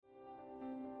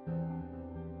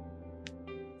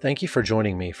Thank you for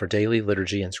joining me for Daily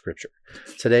Liturgy and Scripture.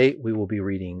 Today we will be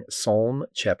reading Psalm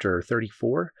chapter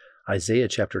 34, Isaiah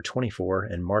chapter 24,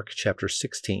 and Mark chapter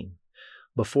 16.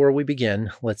 Before we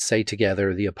begin, let's say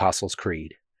together the Apostles'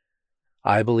 Creed.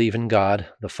 I believe in God,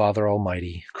 the Father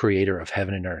Almighty, creator of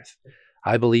heaven and earth.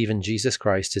 I believe in Jesus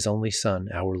Christ, his only Son,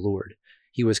 our Lord.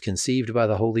 He was conceived by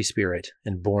the Holy Spirit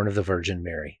and born of the Virgin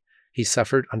Mary. He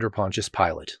suffered under Pontius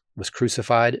Pilate, was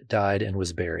crucified, died, and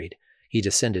was buried. He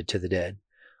descended to the dead.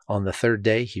 On the third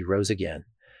day he rose again.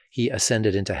 He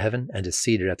ascended into heaven and is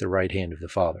seated at the right hand of the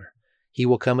Father. He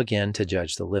will come again to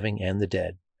judge the living and the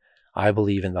dead. I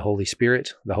believe in the Holy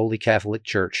Spirit, the Holy Catholic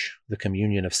Church, the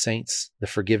communion of saints, the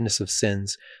forgiveness of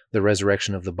sins, the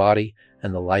resurrection of the body,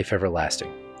 and the life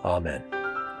everlasting. Amen.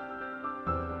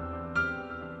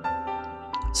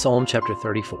 Psalm chapter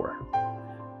 34.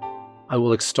 I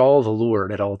will extol the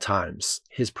Lord at all times.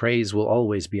 His praise will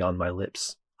always be on my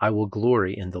lips. I will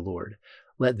glory in the Lord.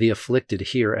 Let the afflicted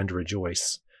hear and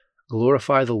rejoice.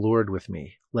 Glorify the Lord with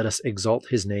me. Let us exalt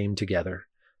his name together.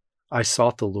 I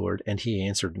sought the Lord, and he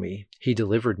answered me. He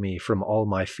delivered me from all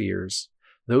my fears.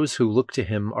 Those who look to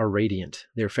him are radiant.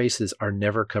 Their faces are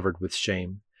never covered with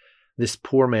shame. This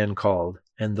poor man called,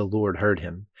 and the Lord heard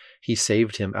him. He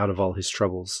saved him out of all his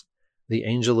troubles. The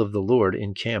angel of the Lord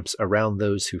encamps around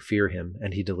those who fear him,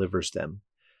 and he delivers them.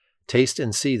 Taste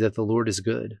and see that the Lord is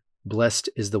good. Blessed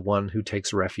is the one who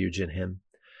takes refuge in him.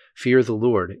 Fear the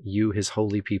Lord, you his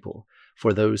holy people,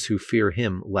 for those who fear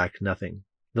him lack nothing.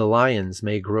 The lions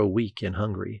may grow weak and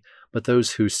hungry, but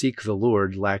those who seek the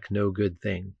Lord lack no good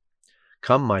thing.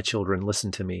 Come, my children,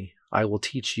 listen to me. I will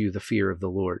teach you the fear of the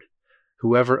Lord.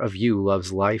 Whoever of you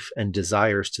loves life and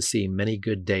desires to see many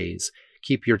good days,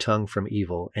 keep your tongue from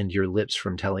evil and your lips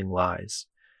from telling lies.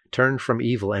 Turn from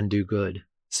evil and do good.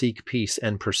 Seek peace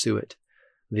and pursue it.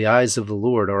 The eyes of the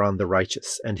Lord are on the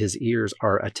righteous, and his ears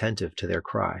are attentive to their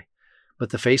cry. But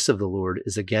the face of the Lord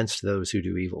is against those who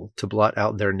do evil, to blot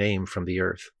out their name from the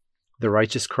earth. The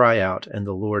righteous cry out, and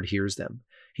the Lord hears them.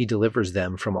 He delivers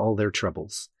them from all their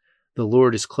troubles. The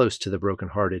Lord is close to the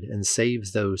brokenhearted, and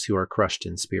saves those who are crushed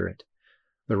in spirit.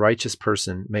 The righteous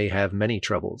person may have many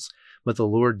troubles, but the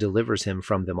Lord delivers him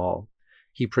from them all.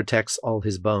 He protects all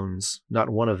his bones. Not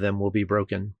one of them will be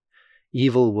broken.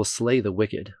 Evil will slay the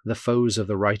wicked. The foes of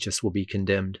the righteous will be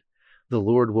condemned. The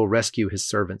Lord will rescue his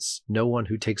servants. No one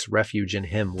who takes refuge in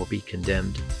him will be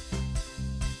condemned.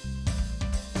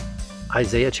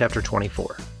 Isaiah chapter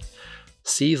 24.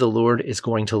 See, the Lord is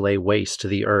going to lay waste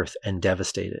the earth and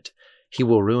devastate it. He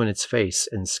will ruin its face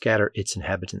and scatter its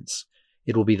inhabitants.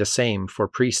 It will be the same for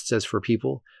priests as for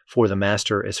people, for the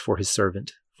master as for his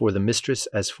servant, for the mistress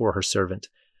as for her servant,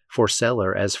 for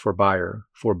seller as for buyer,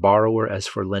 for borrower as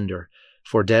for lender,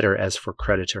 for debtor as for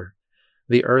creditor.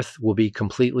 The earth will be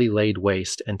completely laid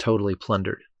waste and totally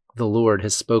plundered. The Lord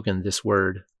has spoken this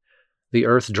word. The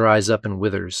earth dries up and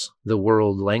withers. The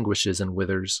world languishes and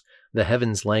withers. The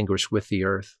heavens languish with the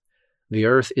earth. The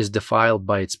earth is defiled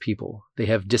by its people. They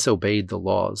have disobeyed the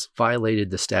laws, violated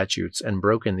the statutes, and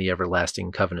broken the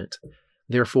everlasting covenant.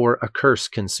 Therefore a curse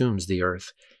consumes the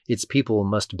earth. Its people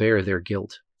must bear their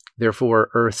guilt. Therefore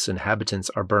earth's inhabitants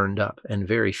are burned up, and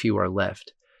very few are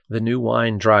left. The new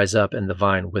wine dries up and the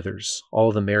vine withers.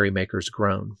 All the merrymakers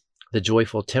groan. The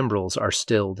joyful timbrels are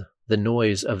stilled. The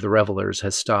noise of the revelers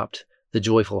has stopped. The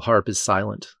joyful harp is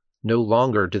silent. No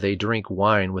longer do they drink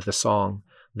wine with a song.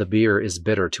 The beer is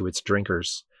bitter to its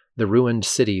drinkers. The ruined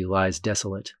city lies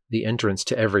desolate. The entrance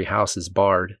to every house is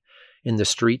barred. In the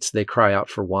streets they cry out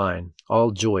for wine.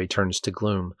 All joy turns to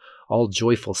gloom. All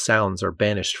joyful sounds are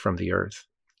banished from the earth.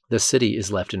 The city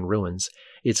is left in ruins.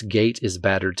 Its gate is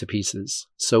battered to pieces.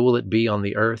 So will it be on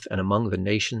the earth and among the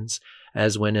nations,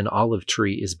 as when an olive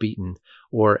tree is beaten,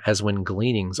 or as when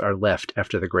gleanings are left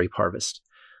after the grape harvest.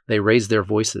 They raise their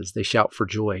voices, they shout for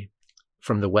joy.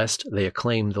 From the west they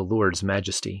acclaim the Lord's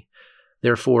majesty.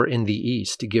 Therefore in the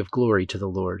east give glory to the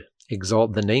Lord.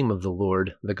 Exalt the name of the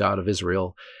Lord, the God of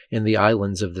Israel, in the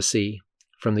islands of the sea.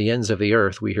 From the ends of the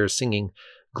earth we hear singing,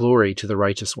 Glory to the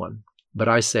Righteous One. But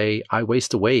I say, I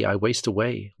waste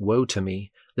away, woe to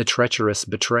me. The treacherous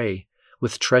betray.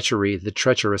 With treachery the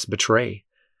treacherous betray.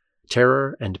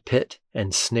 Terror and pit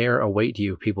and snare await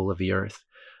you, people of the earth.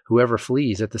 Whoever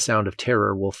flees at the sound of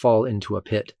terror will fall into a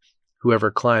pit.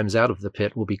 Whoever climbs out of the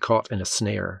pit will be caught in a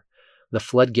snare. The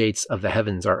floodgates of the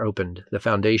heavens are opened. The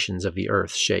foundations of the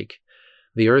earth shake.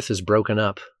 The earth is broken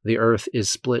up. The earth is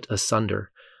split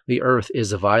asunder. The earth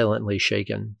is violently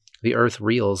shaken. The earth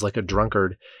reels like a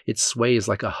drunkard. It sways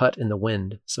like a hut in the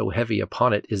wind. So heavy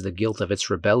upon it is the guilt of its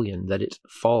rebellion that it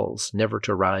falls, never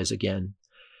to rise again.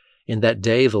 In that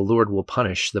day the Lord will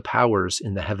punish the powers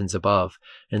in the heavens above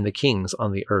and the kings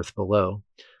on the earth below.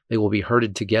 They will be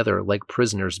herded together like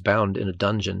prisoners bound in a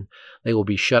dungeon. They will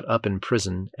be shut up in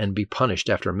prison and be punished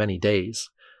after many days.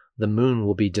 The moon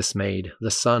will be dismayed,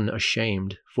 the sun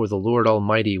ashamed, for the Lord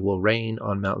Almighty will reign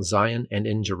on Mount Zion and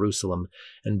in Jerusalem,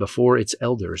 and before its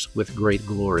elders with great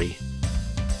glory.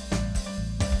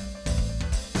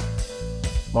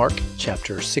 Mark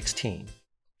chapter 16.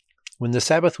 When the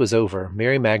Sabbath was over,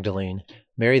 Mary Magdalene,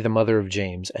 Mary the mother of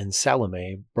James, and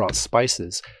Salome brought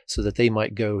spices so that they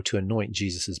might go to anoint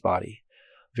Jesus' body.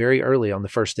 Very early on the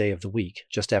first day of the week,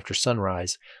 just after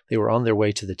sunrise, they were on their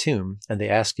way to the tomb, and they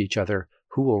asked each other,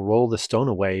 "Who will roll the stone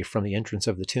away from the entrance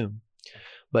of the tomb?"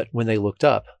 But when they looked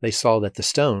up, they saw that the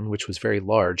stone, which was very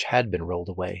large, had been rolled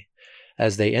away.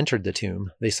 As they entered the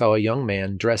tomb, they saw a young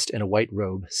man dressed in a white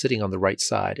robe sitting on the right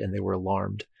side, and they were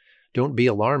alarmed. "Don't be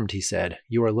alarmed," he said.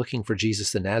 "You are looking for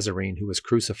Jesus the Nazarene who was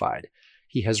crucified.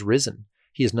 He has risen.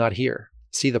 He is not here.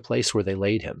 See the place where they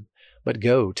laid him. But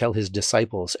go, tell his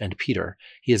disciples and Peter,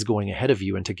 he is going ahead of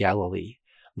you into Galilee.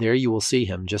 There you will see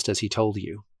him just as he told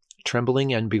you."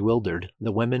 Trembling and bewildered,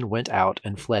 the women went out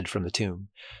and fled from the tomb.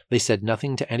 They said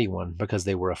nothing to anyone because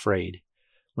they were afraid.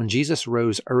 When Jesus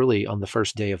rose early on the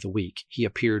first day of the week, he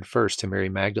appeared first to Mary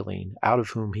Magdalene, out of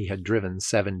whom he had driven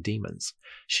 7 demons.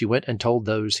 She went and told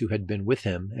those who had been with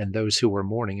him and those who were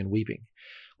mourning and weeping.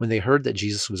 When they heard that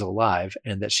Jesus was alive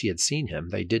and that she had seen him,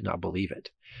 they did not believe it.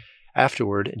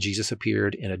 Afterward, Jesus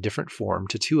appeared in a different form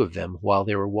to 2 of them while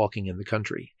they were walking in the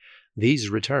country. These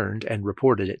returned and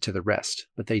reported it to the rest,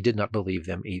 but they did not believe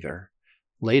them either.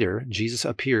 Later, Jesus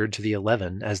appeared to the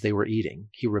 11 as they were eating.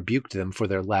 He rebuked them for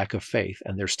their lack of faith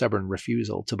and their stubborn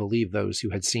refusal to believe those who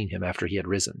had seen him after he had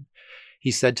risen.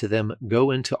 He said to them, "Go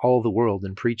into all the world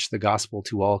and preach the gospel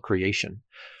to all creation.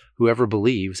 Whoever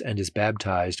believes and is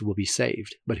baptized will be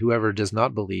saved, but whoever does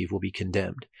not believe will be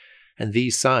condemned. And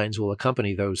these signs will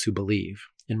accompany those who believe.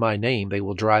 In my name they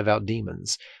will drive out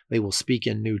demons. They will speak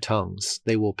in new tongues.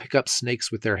 They will pick up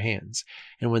snakes with their hands.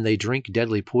 And when they drink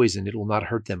deadly poison, it will not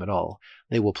hurt them at all.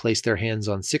 They will place their hands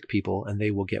on sick people, and they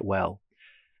will get well."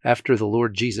 After the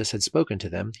Lord Jesus had spoken to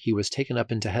them, he was taken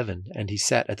up into heaven, and he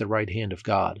sat at the right hand of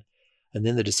God. And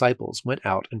then the disciples went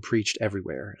out and preached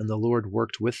everywhere, and the Lord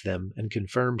worked with them and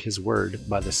confirmed his word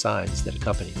by the signs that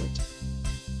accompanied it.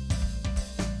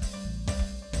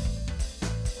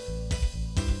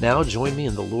 Now join me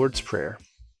in the Lord's Prayer.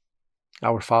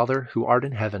 Our Father, who art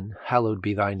in heaven, hallowed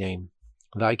be thy name.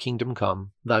 Thy kingdom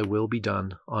come, thy will be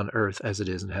done, on earth as it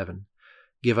is in heaven.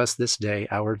 Give us this day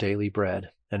our daily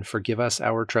bread, and forgive us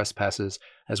our trespasses,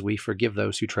 as we forgive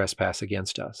those who trespass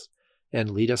against us.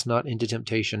 And lead us not into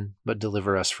temptation, but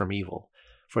deliver us from evil.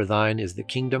 For thine is the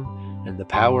kingdom, and the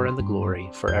power, and the glory,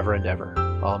 forever and ever.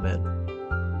 Amen.